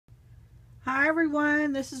Hi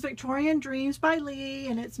everyone, this is Victorian Dreams by Leigh,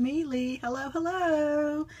 and it's me, Leigh. Hello,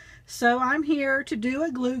 hello. So I'm here to do a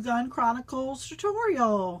glue gun Chronicles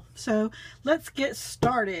tutorial. So let's get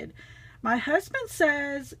started. My husband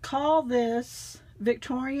says call this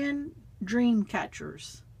Victorian dream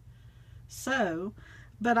catchers. So,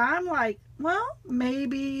 but I'm like, well,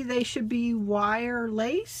 maybe they should be wire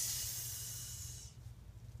lace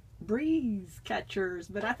breeze catchers,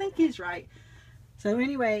 but I think he's right. So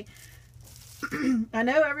anyway, I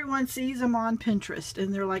know everyone sees them on Pinterest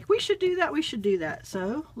and they're like, we should do that, we should do that.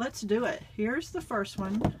 So let's do it. Here's the first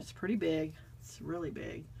one. It's pretty big. It's really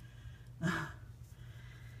big.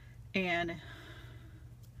 And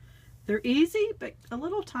they're easy, but a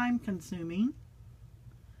little time consuming.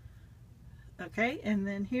 Okay, and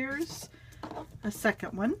then here's a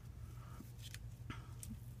second one.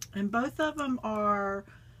 And both of them are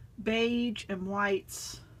beige and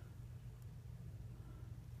whites.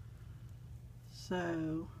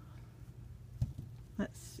 So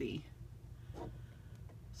let's see.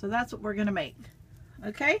 So that's what we're going to make.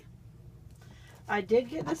 Okay. I did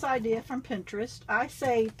get this idea from Pinterest. I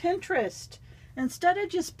say, Pinterest, instead of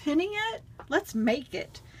just pinning it, let's make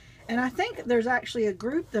it. And I think there's actually a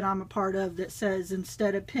group that I'm a part of that says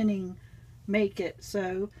instead of pinning, make it.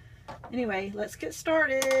 So anyway, let's get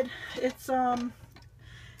started. It's a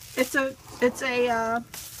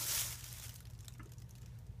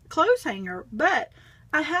clothes hanger, but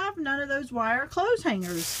I have none of those wire clothes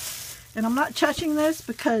hangers, and I'm not touching this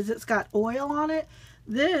because it's got oil on it.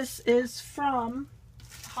 This is from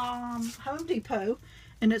Home Depot,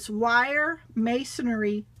 and it's wire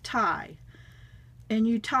masonry tie, and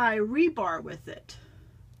you tie rebar with it,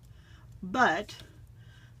 but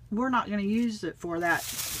we're not going to use it for that.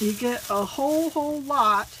 You get a whole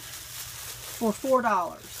lot for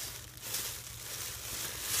 $4.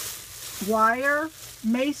 Wire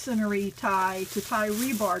masonry tie to tie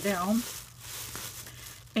rebar down,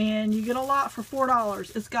 and you get a lot for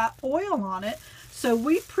 $4. It's got oil on it, so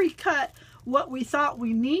we pre-cut what we thought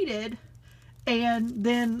we needed and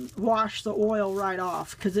then wash the oil right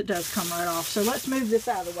off, because it does come right off. So let's move this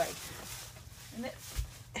out of the way, and it's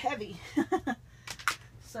heavy.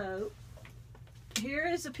 So here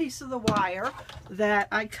is a piece of the wire that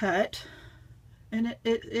I cut, and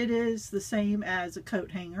it is the same as a coat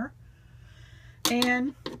hanger.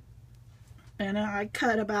 And I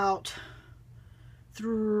cut about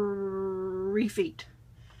 3 feet.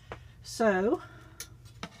 So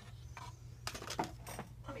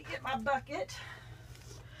let me get my bucket.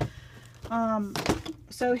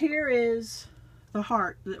 So here is the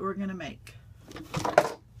heart that we're going to make.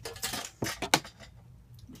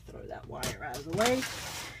 Throw that wire out of the way.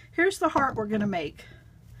 Here's the heart we're going to make.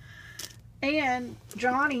 And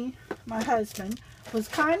Johnny, my husband, was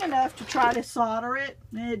kind enough to try to solder it,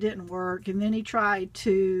 and it didn't work. And then he tried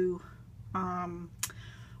to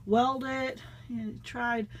weld it, and he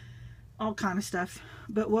tried all kind of stuff.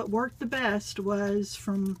 But what worked the best was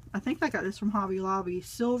from, I think I got this from Hobby Lobby,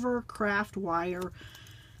 silver craft wire,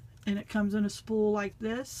 and it comes in a spool like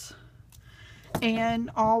this. And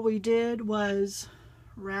all we did was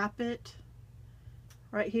wrap it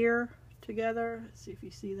right here together. Let's see if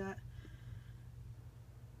you see that.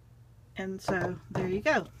 And so there you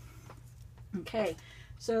go. Okay,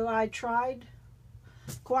 so I tried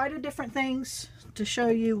quite a different things to show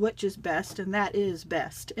you which is best, and that is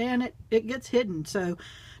best. And it gets hidden, so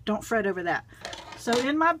don't fret over that. So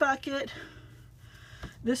in my bucket,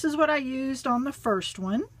 this is what I used on the first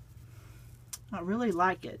one. I really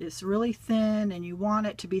like it. It's really thin, and you want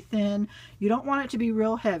it to be thin. You don't want it to be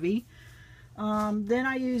real heavy. Then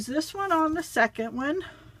I used this one on the second one.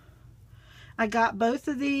 I got both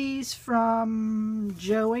of these from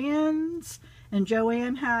Joann's, and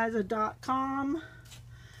Joann has a .com.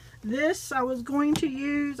 This I was going to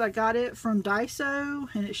use, I got it from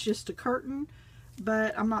Daiso, and it's just a curtain,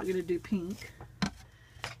 but I'm not going to do pink.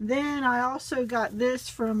 Then I also got this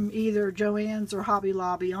from either Joann's or Hobby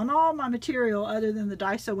Lobby. On all my material other than the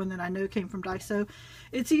Daiso one that I know came from Daiso,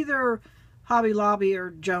 it's either Hobby Lobby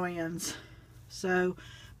or Joann's. So,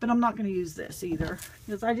 but I'm not going to use this either,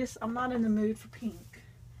 because I'm not in the mood for pink.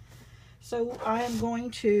 So I am going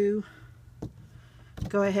to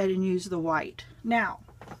go ahead and use the white. Now,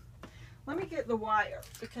 let me get the wire,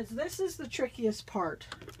 because this is the trickiest part.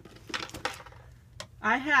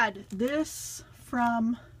 I had this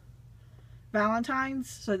from Valentine's,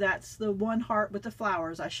 so that's the one heart with the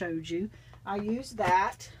flowers I showed you. I used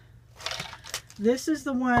that. This is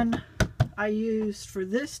the one I used for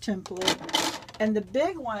this template. And the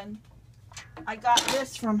big one, I got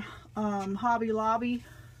this from Hobby Lobby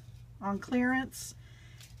on clearance,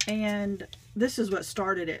 and this is what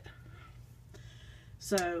started it.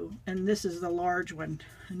 So, and this is the large one,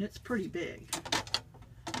 and it's pretty big.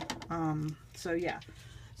 So yeah.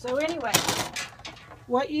 So anyway,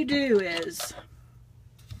 what you do is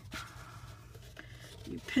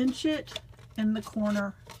you pinch it in the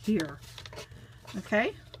corner here.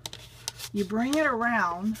 Okay? You bring it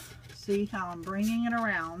around. See how I'm bringing it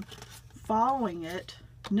around, following it,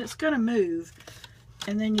 and it's going to move.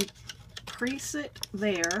 And then you crease it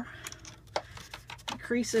there.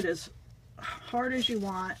 Crease it as hard as you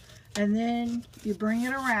want, and then you bring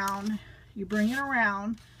it around. You bring it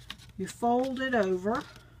around. You fold it over,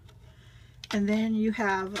 and then you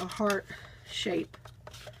have a heart shape.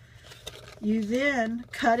 You then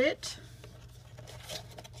cut it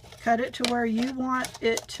to where you want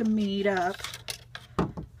it to meet up.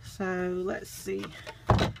 So let's see.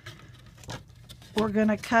 We're going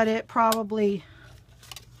to cut it probably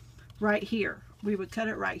right here. We would cut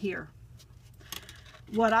it right here.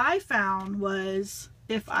 What I found was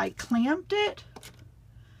if I clamped it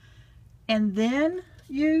and then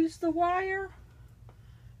use the wire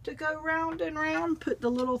to go round and round, put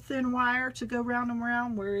the little thin wire to go round and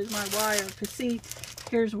round. Where is my wire? Because see,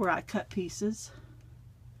 here's where I cut pieces.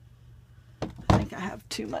 I think I have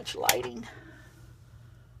too much lighting.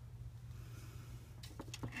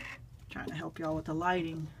 Trying to help y'all with the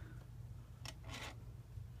lighting.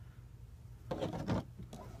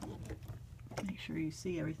 Make sure you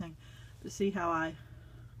see everything. But see how I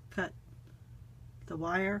cut the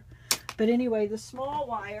wire? But anyway, the small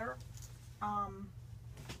wire,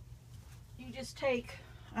 you just take,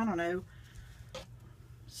 I don't know,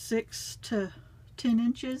 6 to 10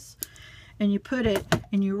 inches, and you put it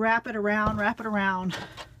and you wrap it around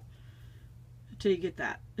until you get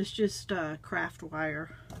that. It's just craft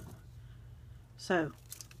wire. So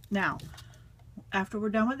now, after we're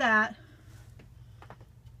done with that,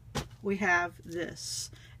 we have this.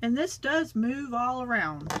 And this does move all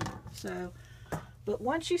around. So, but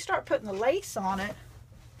once you start putting the lace on it,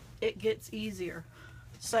 it gets easier.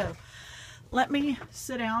 So, let me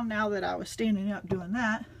sit down now that I was standing up doing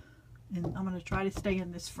that. And I'm going to try to stay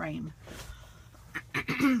in this frame.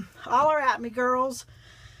 Holler at me, girls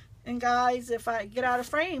and guys, if I get out of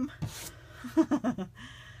frame.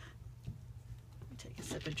 Take a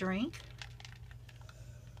sip of drink.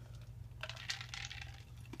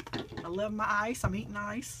 I love my ice. I'm eating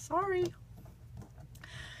ice. Sorry.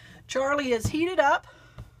 Charlie is heated up.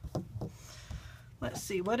 Let's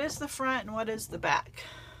see. What is the front and what is the back?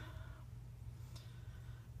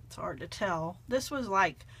 It's hard to tell. This was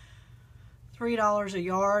like $3 a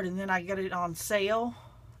yard, and then I get it on sale.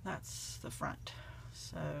 That's the front.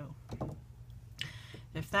 So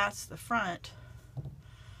if that's the front,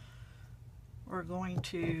 we're going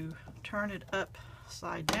to turn it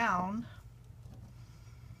upside down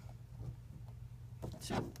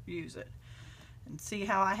to use it. And see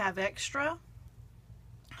how I have extra?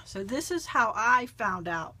 So this is how I found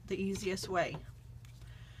out the easiest way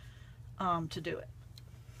to do it.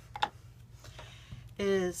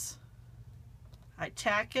 Is I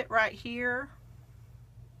tack it right here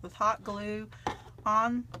with hot glue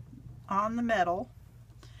on the metal,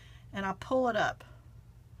 and I pull it up.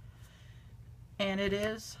 And it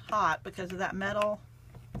is hot because of that metal.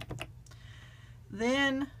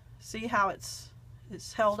 Then see how it's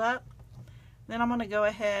held up? Then I'm going to go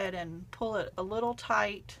ahead and pull it a little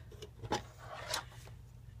tight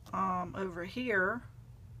over here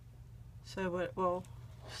so it will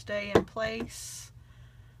stay in place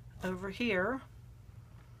over here.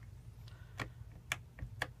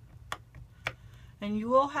 And you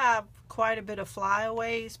will have quite a bit of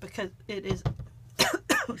flyaways because it is,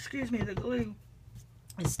 excuse me, the glue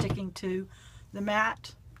is sticking to the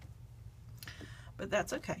mat, but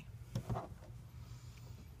that's okay.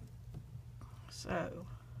 So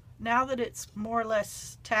now that it's more or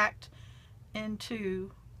less tacked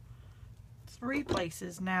into 3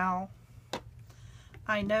 places now,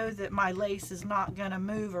 I know that my lace is not going to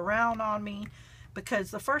move around on me,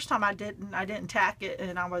 because the first time I didn't tack it,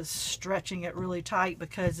 and I was stretching it really tight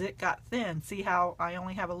because it got thin. See how I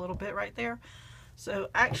only have a little bit right there? So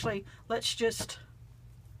actually, let's just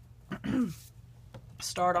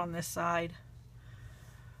start on this side.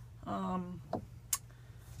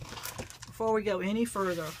 Before we go any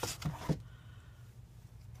further,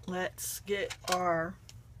 let's get our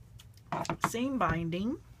seam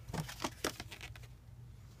binding,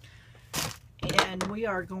 and we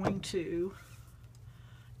are going to,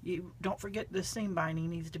 you don't forget the seam binding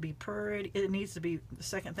needs to be pretty, it needs to be the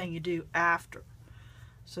second thing you do after.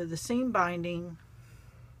 So the seam binding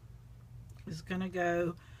is going to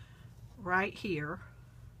go right here,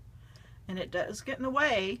 and it does get in the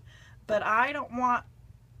way, but I don't want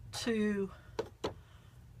to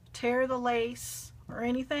tear the lace or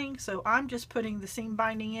anything. So I'm just putting the seam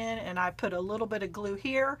binding in, and I put a little bit of glue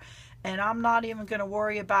here, and I'm not even going to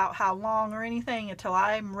worry about how long or anything until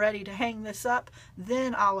I'm ready to hang this up.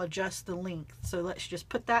 Then I'll adjust the length. So let's just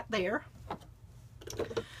put that there.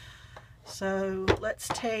 So let's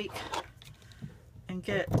take and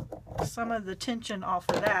get some of the tension off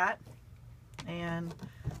of that, and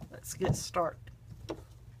let's get started.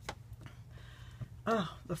 Oh,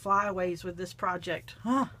 the flyaways with this project.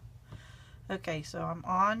 Huh. Okay, so I'm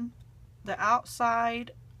on the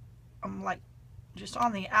outside. I'm like just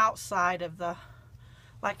on the outside of the,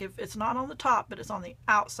 like if it's not on the top, but it's on the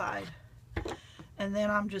outside. And then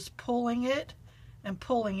I'm just pulling it and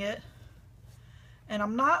pulling it. And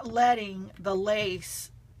I'm not letting the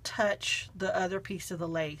lace touch the other piece of the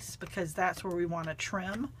lace, because that's where we want to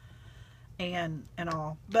trim and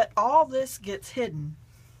all. But all this gets hidden.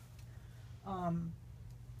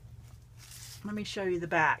 Let me show you the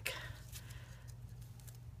back.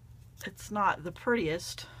 It's not the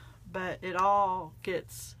prettiest, but it all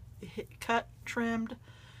gets cut, trimmed,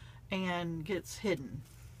 and gets hidden.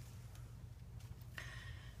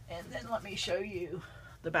 And then let me show you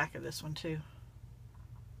the back of this one too.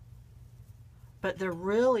 But they're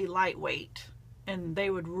really lightweight, and they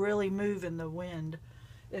would really move in the wind.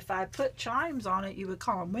 If I put chimes on it, you would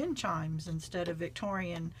call them wind chimes instead of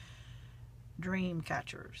Victorian dream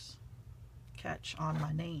catchers. Catch on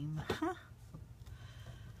my name.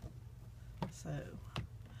 So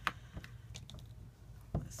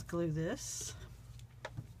let's glue this.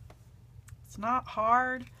 It's not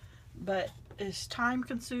hard, but it's time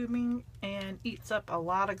consuming and eats up a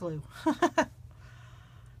lot of glue.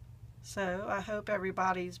 So I hope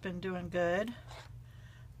everybody's been doing good.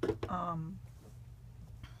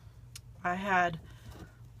 I had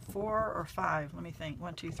 4 or 5, let me think,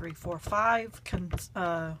 1, 2, 3, 4, 5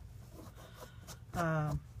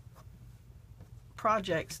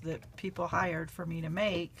 projects that people hired for me to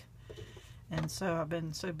make, and so I've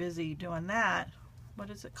been so busy doing that. What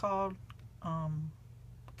is it called?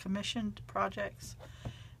 Commissioned projects.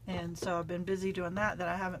 And so I've been busy doing that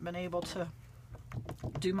I haven't been able to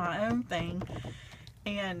do my own thing.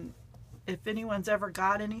 And if anyone's ever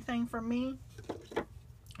got anything from me,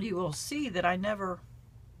 you will see that I never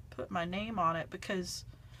put my name on it, because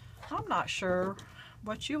I'm not sure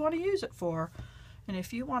what you want to use it for. And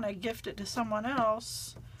if you want to gift it to someone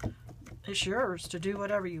else, it's yours to do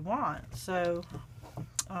whatever you want. So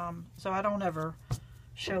so I don't ever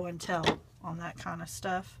show and tell on that kind of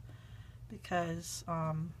stuff, because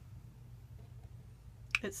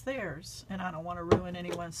it's theirs, and I don't want to ruin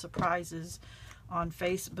anyone's surprises on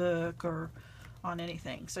Facebook or on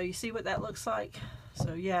anything. So you see what that looks like?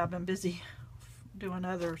 So yeah, I've been busy doing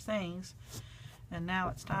other things, and now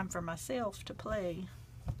it's time for myself to play.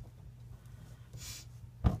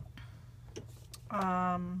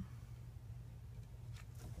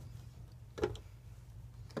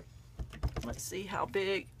 Let's see how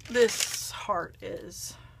big this heart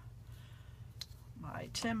is. My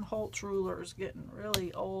Tim Holtz ruler is getting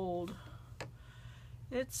really old.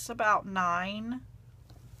 It's about 9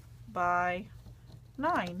 by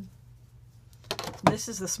 9. This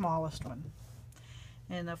is the smallest one.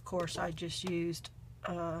 And of course I just used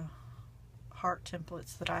heart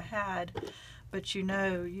templates that I had. But you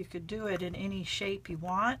know, you could do it in any shape you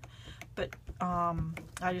want. But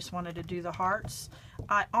I just wanted to do the hearts.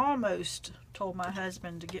 I almost told my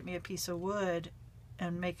husband to get me a piece of wood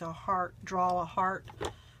and make a heart, draw a heart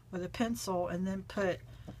with a pencil, and then put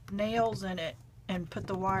nails in it and put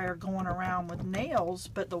the wire going around with nails.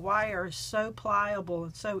 But the wire is so pliable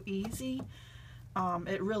and so easy.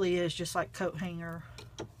 It really is just like coat hanger.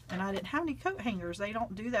 And I didn't have any coat hangers. They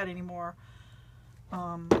don't do that anymore.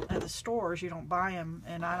 At the stores, you don't buy them,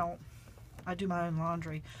 and I do my own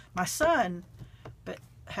laundry. My son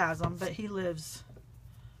has them, but he lives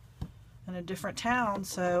in a different town,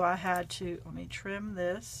 so I had to, let me trim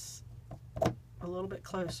this a little bit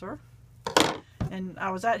closer. And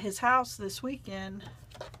I was at his house this weekend.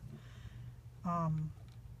 My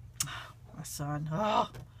son,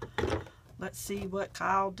 let's see what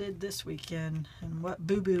Kyle did this weekend and what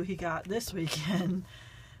boo-boo he got this weekend.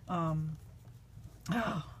 Oh,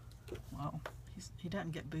 well, he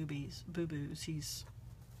doesn't get boo-boos. He's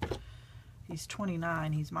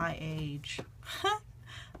 29. He's my age.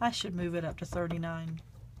 I should move it up to 39.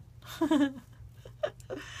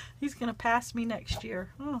 He's gonna pass me next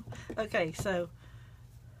year. Oh, okay, so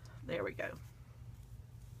there we go.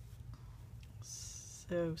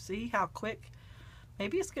 So see how quick?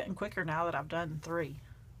 Maybe it's getting quicker now that I've done 3.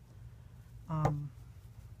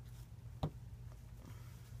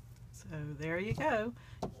 So there you go.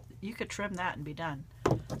 You could trim that and be done.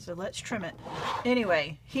 So let's trim it.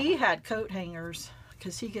 Anyway, he had coat hangers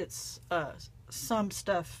because he gets some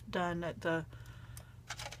stuff done at the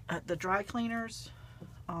dry cleaners.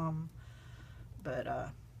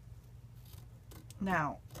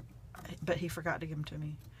 But he forgot to give them to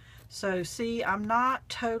me. So see, I'm not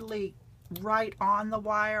totally right on the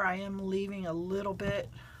wire. I am leaving a little bit,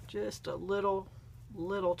 just a little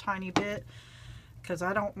tiny bit, because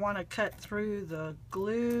I don't want to cut through the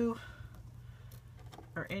glue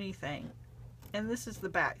or anything. And this is the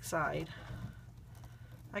back side.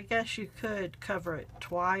 I guess you could cover it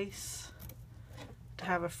twice to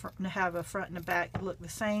have a front and a back look the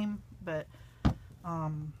same, but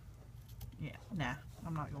yeah, nah,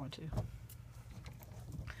 I'm not going to.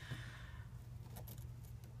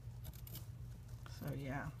 So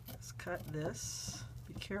yeah, let's cut this.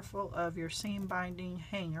 Be careful of your seam binding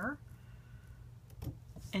hanger.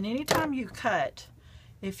 And anytime you cut,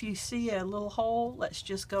 if you see a little hole, let's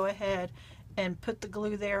just go ahead and put the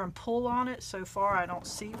glue there and pull on it. So far I don't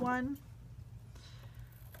see one.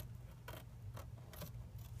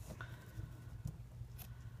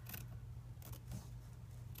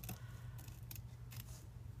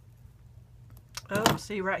 Oh,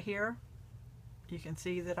 see right here? You can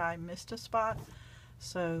see that I missed a spot.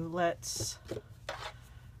 So let's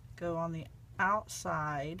go on the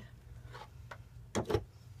outside and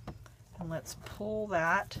let's pull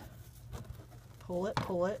that. Pull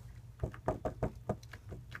it.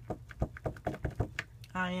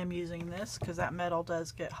 I am using this because that metal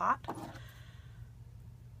does get hot.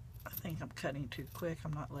 I think I'm cutting too quick.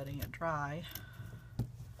 I'm not letting it dry.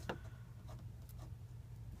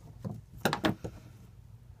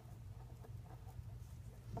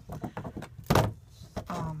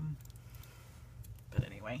 But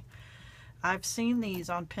anyway, I've seen these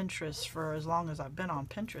on Pinterest for as long as I've been on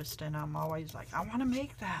Pinterest, and I'm always like, I want to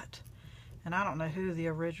make that. And I don't know who the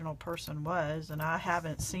original person was, and I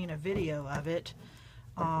haven't seen a video of it.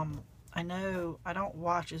 I know I don't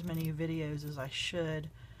watch as many videos as I should.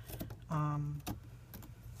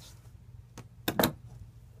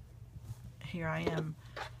 Here I am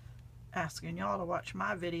asking y'all to watch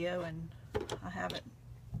my video, and I haven't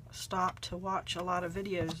stopped to watch a lot of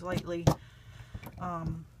videos lately.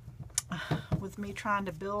 With me trying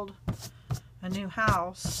to build a new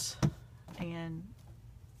house and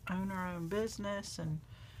own our own business and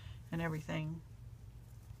everything,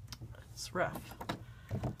 it's rough.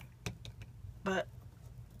 But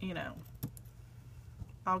you know,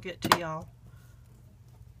 I'll get to y'all.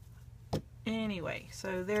 Anyway,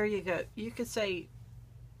 so there you go. You could say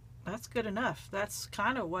that's good enough. That's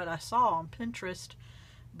kind of what I saw on Pinterest,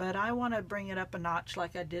 but I want to bring it up a notch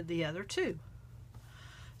like I did the other two.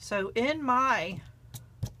 So in my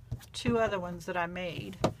two other ones that I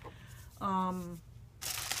made, I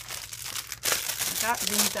got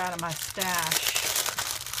these out of my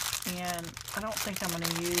stash, and I don't think I'm going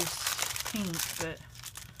to use pink, but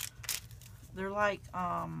they're like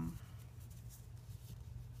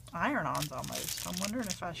iron-ons almost. I'm wondering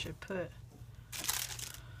if I should put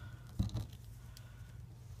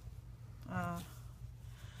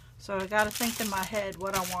so I got to think in my head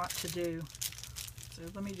what I want to do. So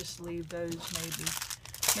let me just leave those.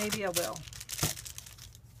 Maybe I will.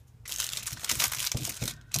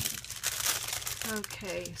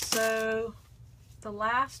 Okay, so the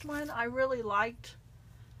last one, I really liked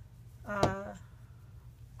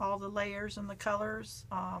all the layers and the colors,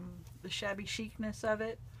 the shabby chicness of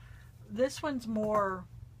it. This one's more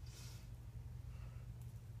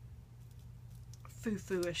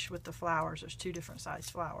foo-foo-ish with the flowers. There's two different size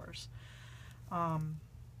flowers. I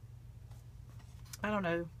don't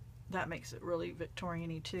know, that makes it really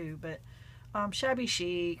Victorian-y too, but shabby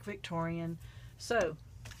chic, Victorian. So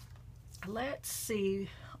let's see,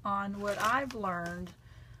 on what I've learned,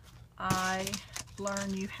 I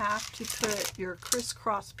learned you have to put your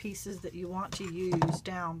crisscross pieces that you want to use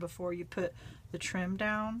down before you put the trim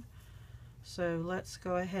down. So let's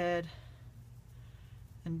go ahead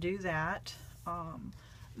and do that.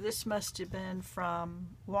 This must have been from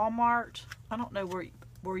Walmart. I don't know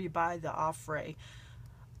where you buy the offray.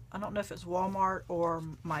 I don't know if it's Walmart or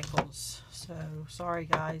Michael's. So sorry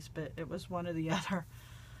guys, but it was one or the other.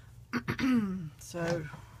 So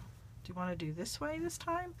do you want to do this way this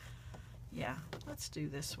time? Yeah, let's do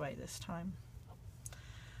this way this time.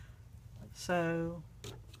 So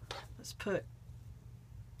let's put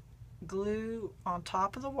glue on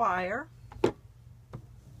top of the wire.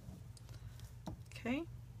 Okay.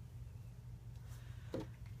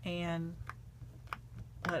 And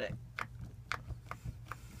let it.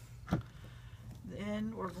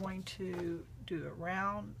 Then we're going to do a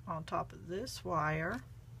round on top of this wire.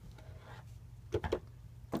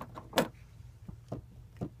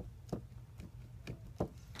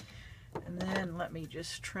 let me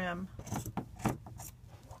just trim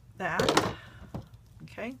that.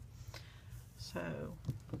 Okay, so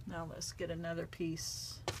now let's get another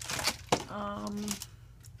piece. I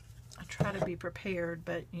try to be prepared,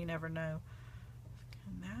 but you never know.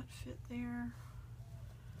 Can that fit there?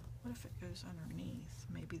 What if it goes underneath?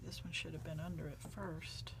 Maybe this one should have been under it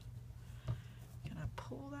first. Can I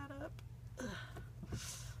pull that up? Ugh.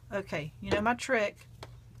 Okay, you know my trick.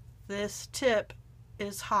 This tip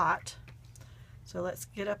is hot. So let's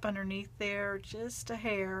get up underneath there just a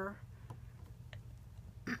hair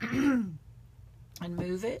and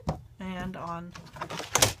move it. And on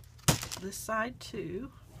this side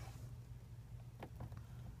too.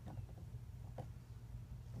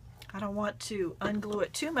 I don't want to unglue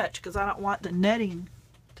it too much because I don't want the netting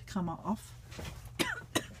to come off.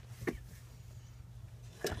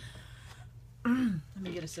 Let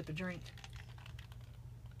me get a sip of drink.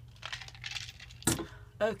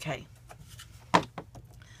 Okay.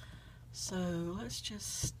 So let's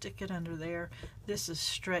just stick it under there. This is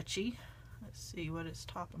stretchy. Let's see what it's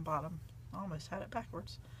top and bottom. I almost had it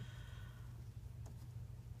backwards.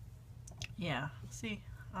 Yeah, see,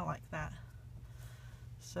 I like that.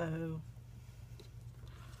 So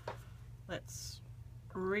let's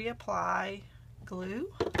reapply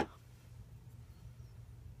glue.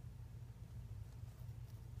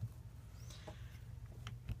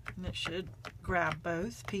 And it should grab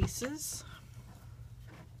both pieces.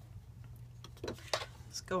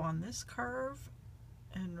 Let's go on this curve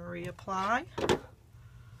and reapply.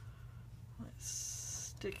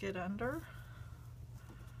 Let's stick it under.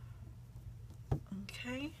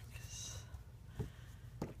 Okay,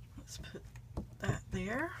 let's put that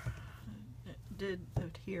there. It did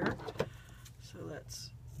adhere, so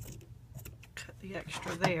let's cut the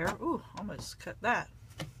extra there. Ooh, almost cut that.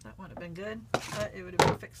 That would have been good, but it would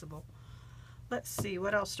have been fixable. Let's see,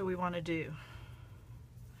 what else do we want to do?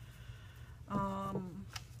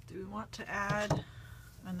 Do we want to add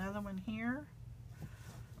another one here?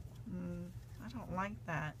 I don't like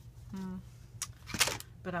that.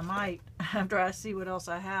 But I might after I see what else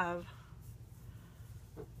I have.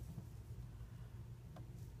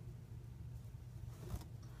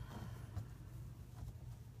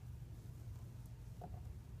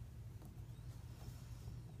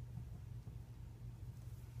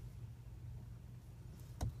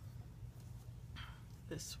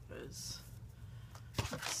 This was,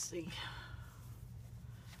 let's see,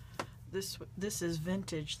 this is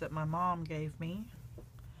vintage that my mom gave me,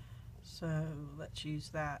 so let's use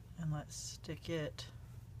that and let's stick it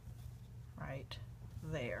right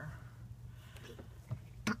there.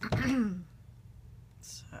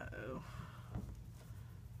 So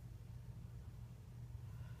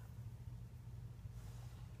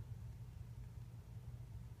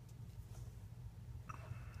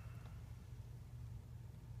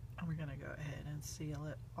we're going to go ahead and seal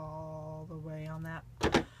it all the way on that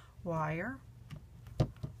wire.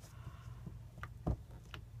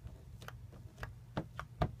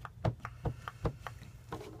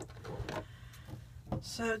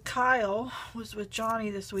 So Kyle was with Johnny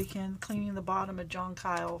this weekend cleaning the bottom of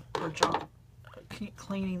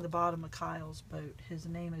cleaning the bottom of Kyle's boat. His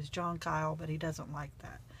name is John Kyle, but he doesn't like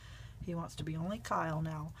that. He wants to be only Kyle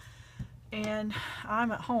now. And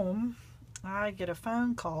I'm at home. I get a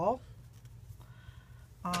phone call.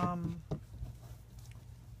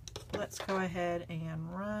 Let's go ahead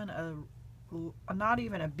and run a not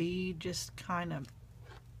even a bead, just kind of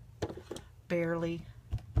barely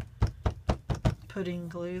putting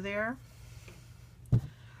glue there.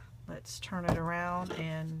 Let's turn it around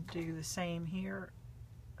and do the same here.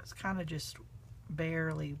 It's kind of just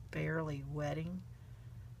barely wetting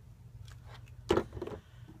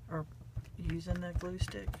or using the glue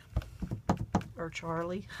stick. Or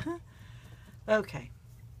Charlie. Okay,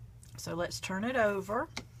 so let's turn it over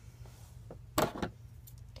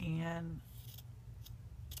and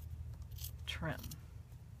trim.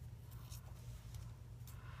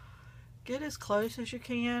 Get as close as you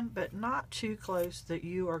can, but not too close that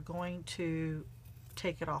you are going to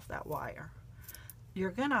take it off that wire. You're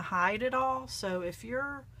going to hide it all, so if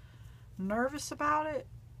you're nervous about it,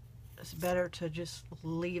 it's better to just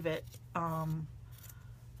leave it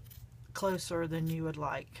closer than you would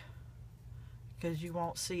like, because you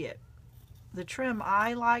won't see it. The trim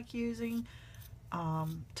I like using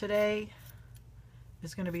today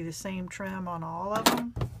is going to be the same trim on all of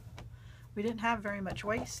them. We didn't have very much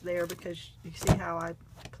waste there because you see how I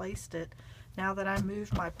placed it. Now that I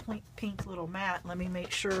moved my pink little mat, let me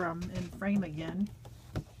make sure I'm in frame again.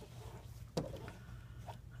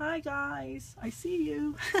 Hi guys, I see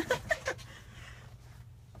you.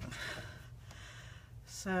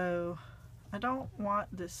 So I don't want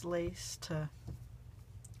this lace to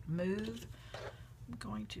move. I'm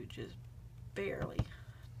going to just barely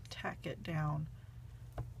tack it down.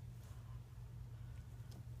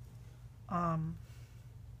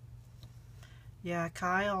 Yeah,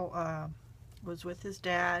 Kyle was with his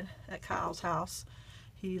dad at Kyle's house.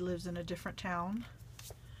 He lives in a different town,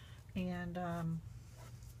 and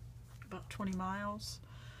about 20 miles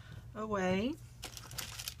away.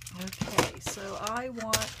 Okay, so I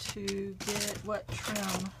want to get what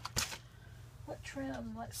trim? What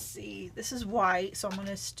trim? Let's see. This is white, so I'm going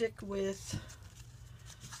to stick with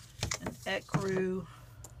an ecru.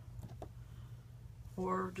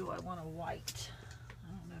 Or do I want a white?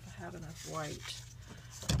 I don't know if I have enough white.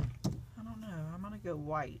 I don't know. I'm going to go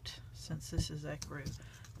white since this is ecru.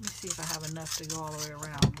 Let me see if I have enough to go all the way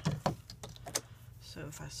around. So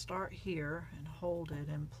if I start here and hold it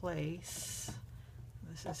in place,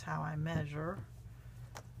 this is how I measure,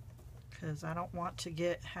 because I don't want to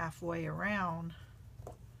get halfway around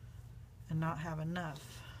and not have enough.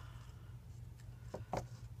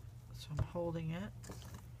 So I'm holding it.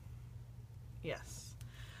 Yes.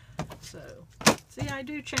 So, see, I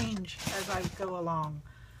do change as I go along.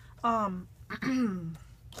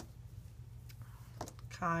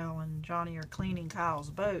 Kyle and Johnny are cleaning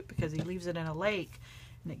Kyle's boat because he leaves it in a lake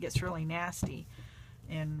and it gets really nasty.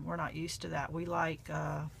 And we're not used to that. We like,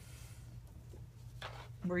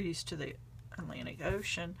 we're used to the Atlantic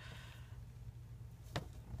Ocean.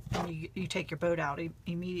 And you take your boat out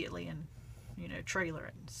immediately and, you know, trailer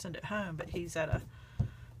it and send it home. But he's at a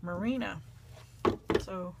marina.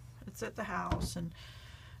 So it's at the house and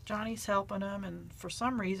Johnny's helping him. And for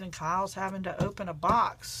some reason, Kyle's having to open a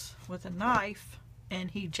box with a knife.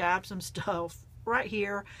 And he jabs himself right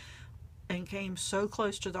here and came so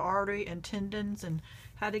close to the artery and tendons and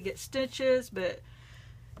had to get stitches, but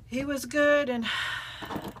he was good and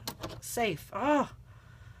safe. Oh,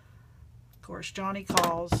 of course, Johnny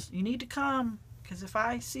calls, you need to come, because if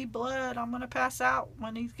I see blood, I'm going to pass out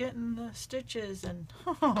when he's getting the stitches. And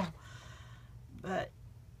but by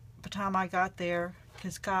the time I got there,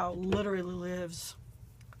 because Kyle literally lives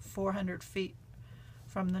 400 feet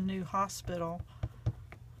from the new hospital,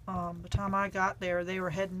 by the time I got there, they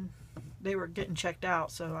were getting checked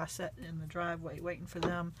out, so I sat in the driveway waiting for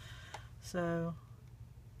them. So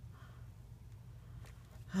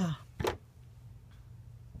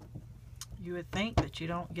you would think that you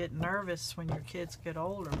don't get nervous when your kids get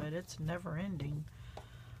older, but it's never ending,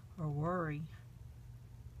 or worry.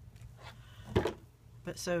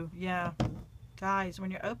 But so yeah, guys,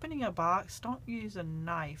 when you're opening a box, don't use a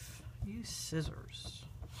knife, use scissors.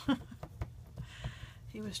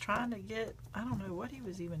 He was trying to get, I don't know what he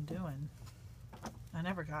was even doing. I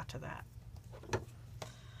never got to that.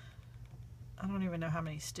 I don't even know how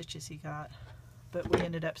many stitches he got. But we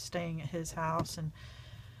ended up staying at his house and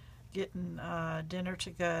getting dinner to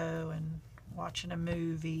go and watching a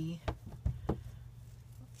movie.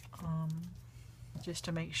 Just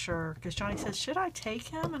to make sure. Because Johnny says, should I take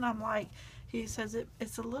him? And I'm like, he says,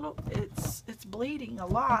 it's bleeding a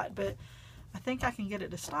lot, but I think I can get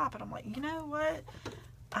it to stop. And I'm like, you know what?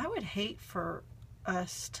 I would hate for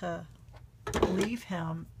us to leave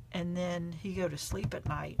him and then he go to sleep at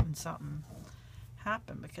night and something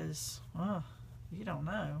happen, because, oh, you don't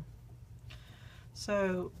know.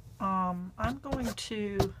 So, I'm going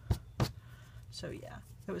to, so yeah,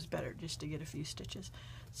 it was better just to get a few stitches.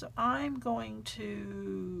 So I'm going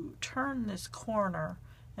to turn this corner,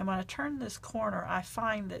 and when I turn this corner, I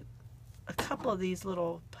find that a couple of these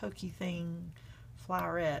little pokey thing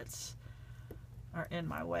flowerets are in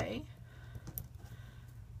my way.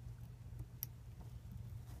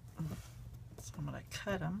 So I'm going to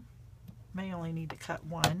cut them. May only need to cut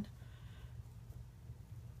one.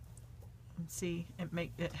 And see,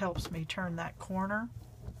 it helps me turn that corner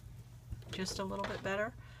just a little bit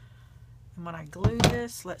better. And when I glue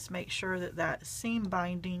this, let's make sure that that seam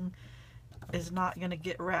binding is not going to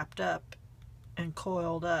get wrapped up and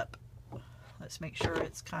coiled up. Let's make sure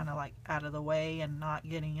it's kind of like out of the way and not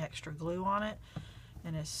getting extra glue on it.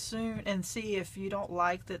 And see if you don't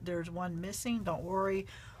like that there's one missing, don't worry,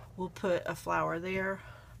 we'll put a flower there.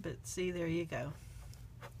 But see, there you go.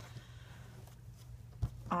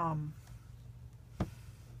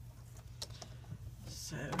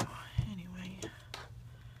 So anyway,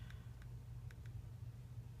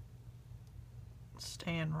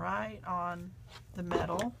 stand right on the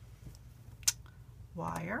metal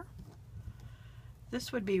wire.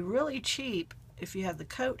 This would be really cheap if you had the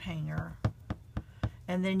coat hanger,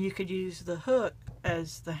 and then you could use the hook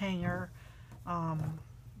as the hanger,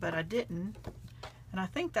 but I didn't, and I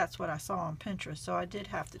think that's what I saw on Pinterest, so I did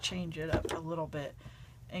have to change it up a little bit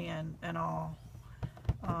and all.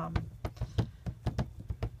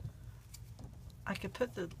 I could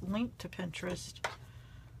put the link to Pinterest.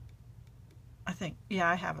 I think, yeah,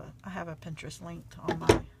 I have a Pinterest link on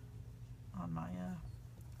my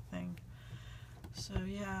thing. So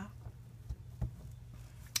yeah,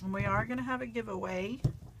 and we are going to have a giveaway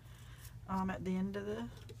at the end of the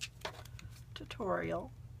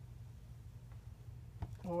tutorial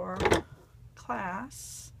or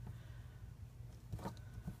class.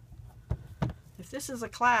 If this is a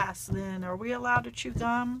class, then are we allowed to chew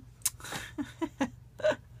gum?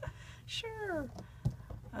 Sure.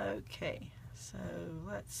 Okay, so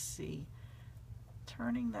let's see.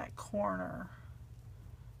 Turning that corner,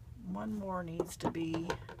 one more needs to be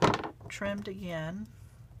trimmed again.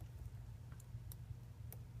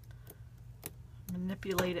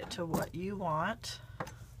 Manipulate it to what you want.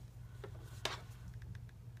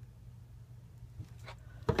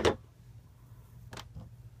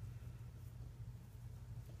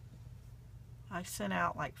 I sent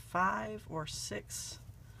out like 5 or 6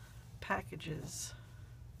 packages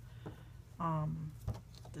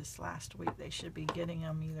this last week. They should be getting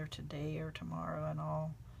them either today or tomorrow and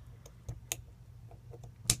all.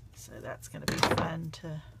 So that's going to be fun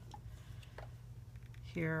to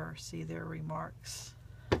hear or see their remarks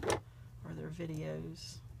or their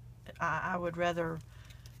videos. I would rather,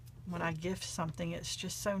 when I gift something, it's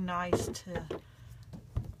just so nice to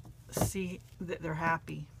see that they're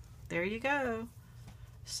happy. There you go.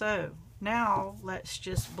 So now let's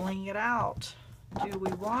just bling it out. Do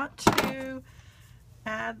we want to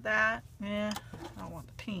add that? I don't want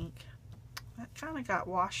the pink. That kind of got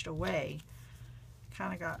washed away.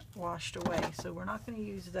 So we're not going to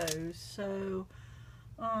use those. So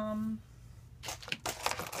I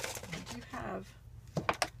do have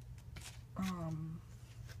I'm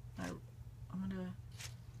going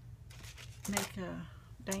to make a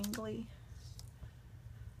dangly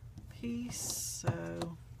piece.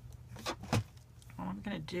 So what I'm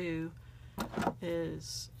going to do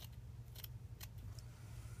is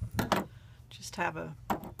just have a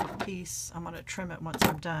piece. I'm going to trim it once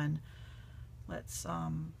I'm done. Let's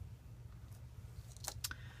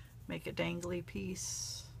make a dangly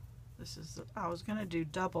piece. This is, I was going to do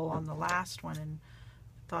double on the last one and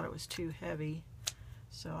thought it was too heavy,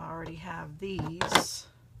 so I already have these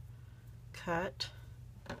cut.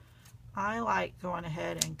 I like going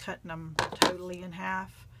ahead and cutting them totally in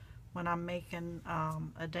half when I'm making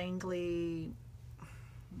a dangly,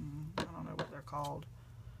 I don't know what they're called,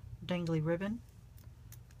 dangly ribbon.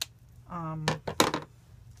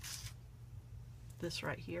 This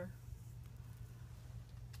right here.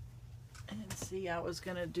 And see, I was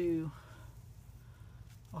gonna do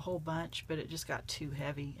a whole bunch, but it just got too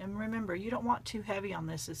heavy. And remember, you don't want too heavy on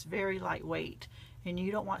this. It's very lightweight, and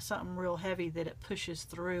you don't want something real heavy that it pushes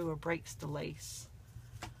through or breaks the lace.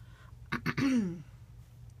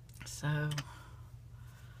 So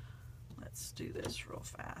let's do this real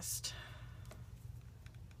fast.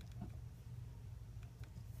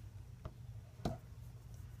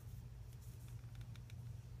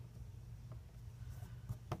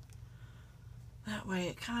 That way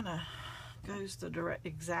it kind of goes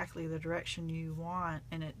exactly the direction you want,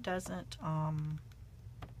 and it doesn't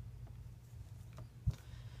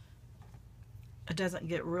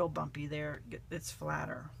get real bumpy there. It's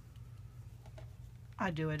flatter.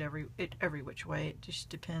 I do it every which way. It just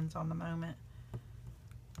depends on the moment.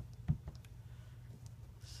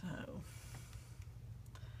 So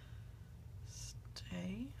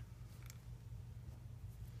stay.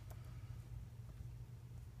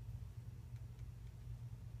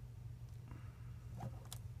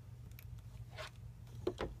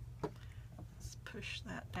 Let's push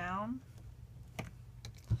that down.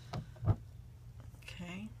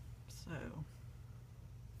 Okay, so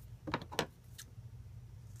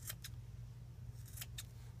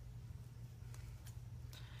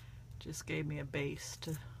just gave me a base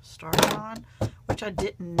to start on, which I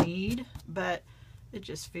didn't need, but it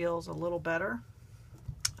just feels a little better.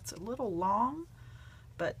 It's a little long,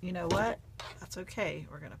 but you know what? That's okay.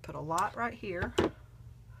 We're going to put a lot right here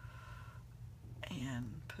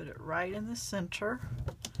and put it right in the center,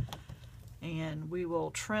 and we will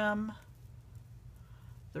trim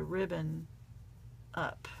the ribbon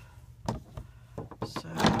up. So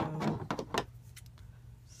let's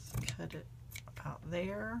cut it about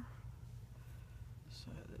there so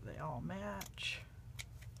that they all match.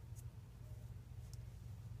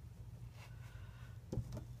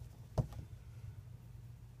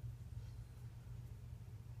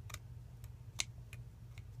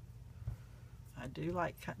 I do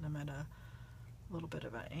like cutting them at a little bit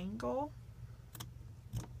of an angle.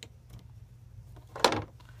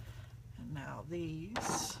 Now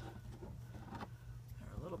these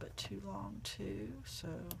are a little bit too long too, so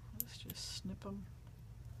let's just snip them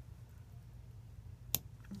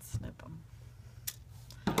and snip them.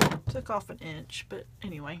 Took off an inch, but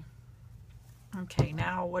anyway. Okay,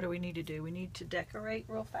 now what do we need to do? We need to decorate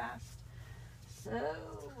real fast. So,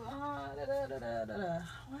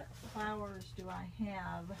 what flowers do I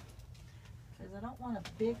have? Because I don't want a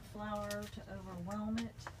big flower to overwhelm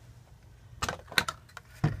it.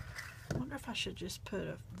 I wonder if I should just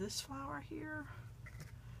put this flower here.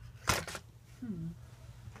 I'm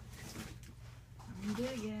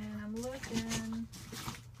digging, I'm looking.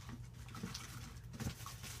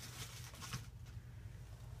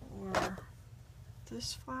 Or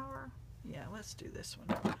this flower. Yeah, let's do this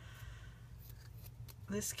one.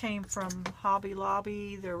 This came from Hobby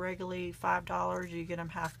Lobby. They're regularly $5. You get them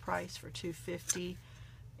half price for $2.50.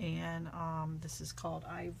 And this is called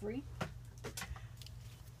Ivory.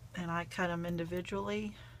 And I cut them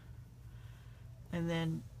individually. And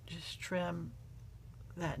then just trim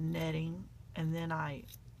that netting. And then I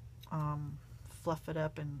fluff it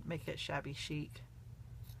up and make it shabby chic.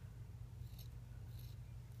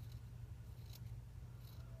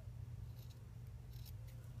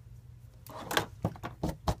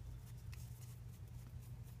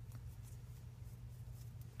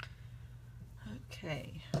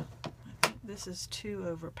 Okay, I think this is too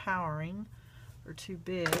overpowering or too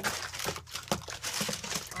big.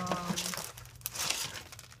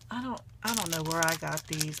 I don't know where I got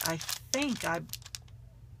these. I think I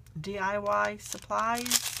DIY supplies.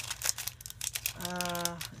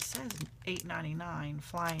 It says $8.99.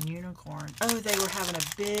 Flying Unicorn. Oh, they were having a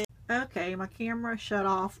big. Okay, my camera shut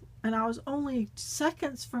off, and I was only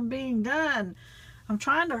seconds from being done. I'm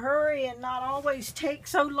trying to hurry and not always take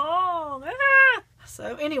so long. Ah!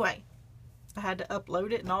 So anyway, I had to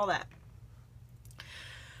upload it and all that.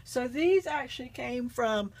 So these actually came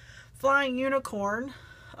from Flying Unicorn.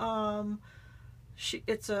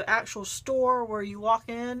 It's an actual store where you walk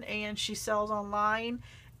in and she sells online.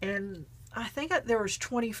 And I think there was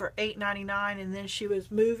 20 for $8.99, and then she was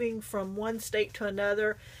moving from one state to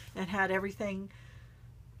another and had everything,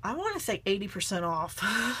 I want to say 80% off.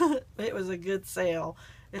 It was a good sale.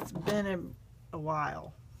 It's been a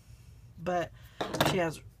while, but she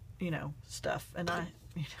has, you know, stuff, and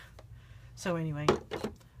so anyway,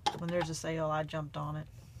 when there's a sale, I jumped on it.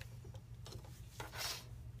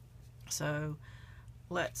 So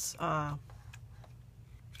let's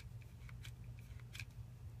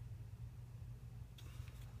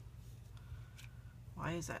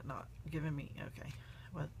why is that not giving me, okay,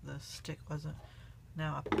 what the stick wasn't.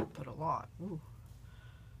 Now I put a lot. Ooh.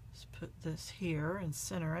 Let's put this here and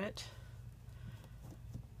center it.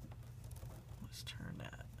 Let's turn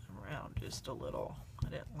that around just a little. I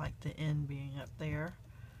didn't like the end being up there.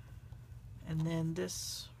 And then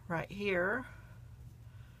this right here.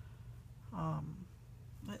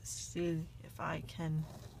 Let's see if I can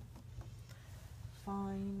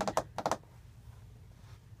find.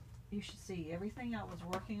 You should see everything I was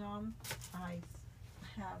working on. I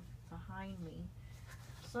have behind me.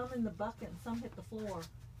 Some in the bucket and some hit the floor.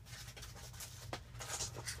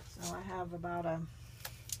 So I have about a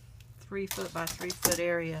 3 foot by 3 foot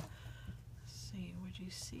area. Let's see, would you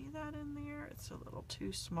see that in there? It's a little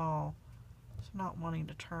too small. So I'm not wanting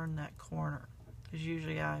to turn that corner, because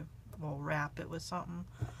usually I will wrap it with something.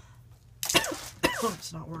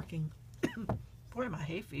 It's not working. Boy, my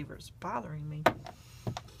hay fever is bothering me.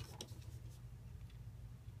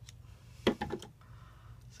 So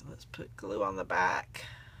let's put glue on the back.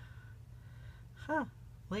 Huh,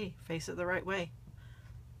 Leigh, face it the right way.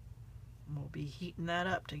 We'll be heating that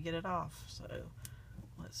up to get it off. So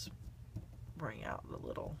let's bring out the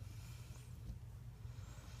little.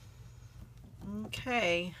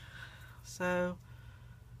 Okay, so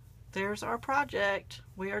there's our project.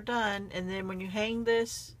 We are done. And then when you hang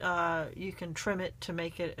this, you can trim it to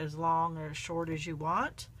make it as long or as short as you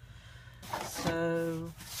want.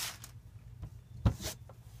 So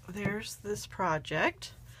there's this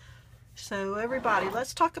project. So everybody,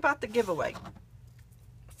 let's talk about the giveaway.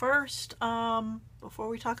 First, before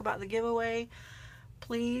we talk about the giveaway,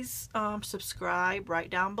 please subscribe right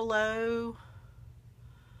down below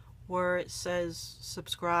where it says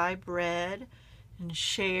subscribe red, and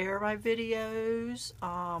share my videos,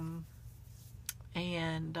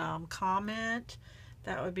 and comment.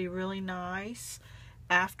 That would be really nice.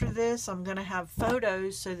 After this, I'm going to have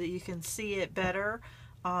photos so that you can see it better,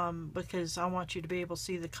 because I want you to be able to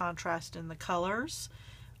see the contrast in the colors.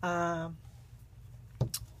 And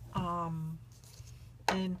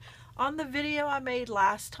on the video I made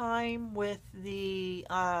last time with the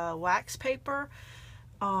wax paper,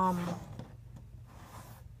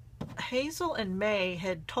 Hazel and May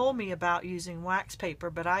had told me about using wax paper,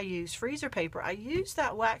 but I used freezer paper. I used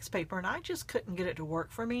that wax paper and I just couldn't get it to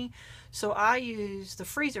work for me, so I used the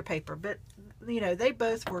freezer paper. But you know, they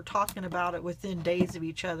both were talking about it within days of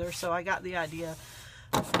each other, so I got the idea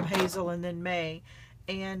from Hazel and then May.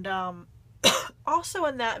 And also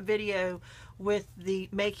in that video with the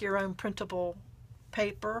make your own printable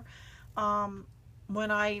paper, when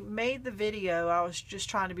I made the video, I was just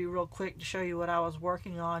trying to be real quick to show you what I was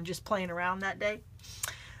working on, just playing around that day.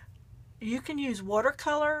 You can use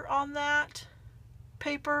watercolor on that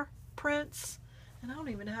paper prints, and I don't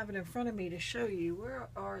even have it in front of me to show you. Where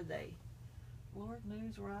are they? Lord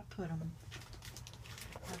knows where I put them.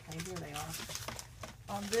 Okay, here they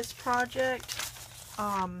are. On this project,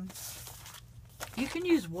 you can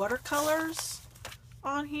use watercolors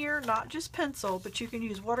on here, not just pencil, but you can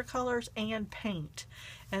use watercolors and paint.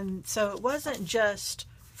 And so it wasn't just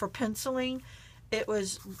for penciling, it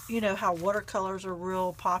was, you know how watercolors are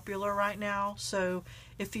real popular right now. So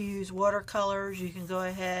if you use watercolors, you can go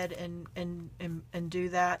ahead and do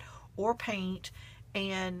that, or paint.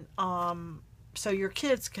 And so your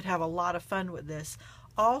kids could have a lot of fun with this.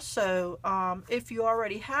 Also, if you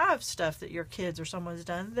already have stuff that your kids or someone's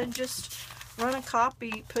done, then just run a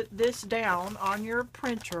copy, put this down on your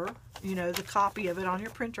printer, you know, the copy of it on your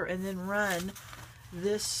printer, and then run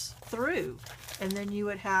this through, and then you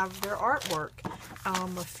would have their artwork. A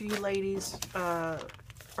few ladies are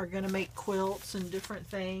going to make quilts and different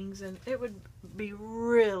things, and it would be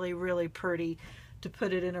really, really pretty to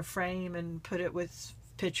put it in a frame and put it with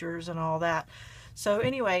pictures and all that. So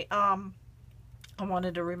anyway, I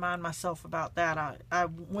wanted to remind myself about that. I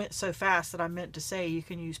went so fast that I meant to say you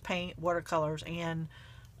can use paint, watercolors, and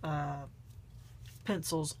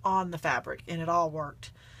pencils on the fabric, and it all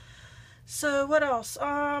worked. So what else?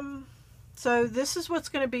 So this is what's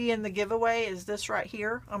going to be in the giveaway, is this right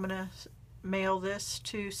here. I'm going to mail this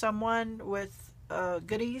to someone with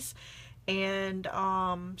goodies. And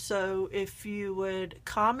so if you would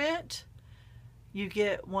comment, you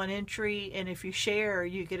get one entry, and if you share,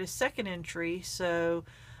 you get a second entry. So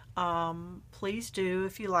please do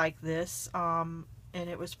if you like this. And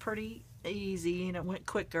it was pretty easy and it went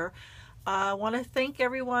quicker. I want to thank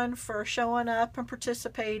everyone for showing up and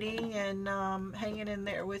participating and hanging in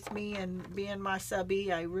there with me and being my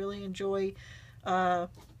subby. I really enjoy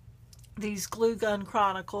these Glue Gun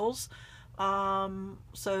Chronicles.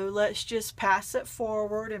 So let's just pass it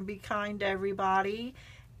forward and be kind to everybody.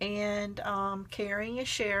 And caring is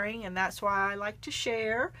sharing, and that's why I like to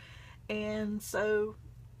share. And so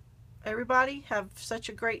everybody have such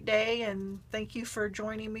a great day, and thank you for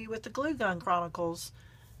joining me with the Glue Gun Chronicles.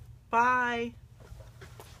 Bye.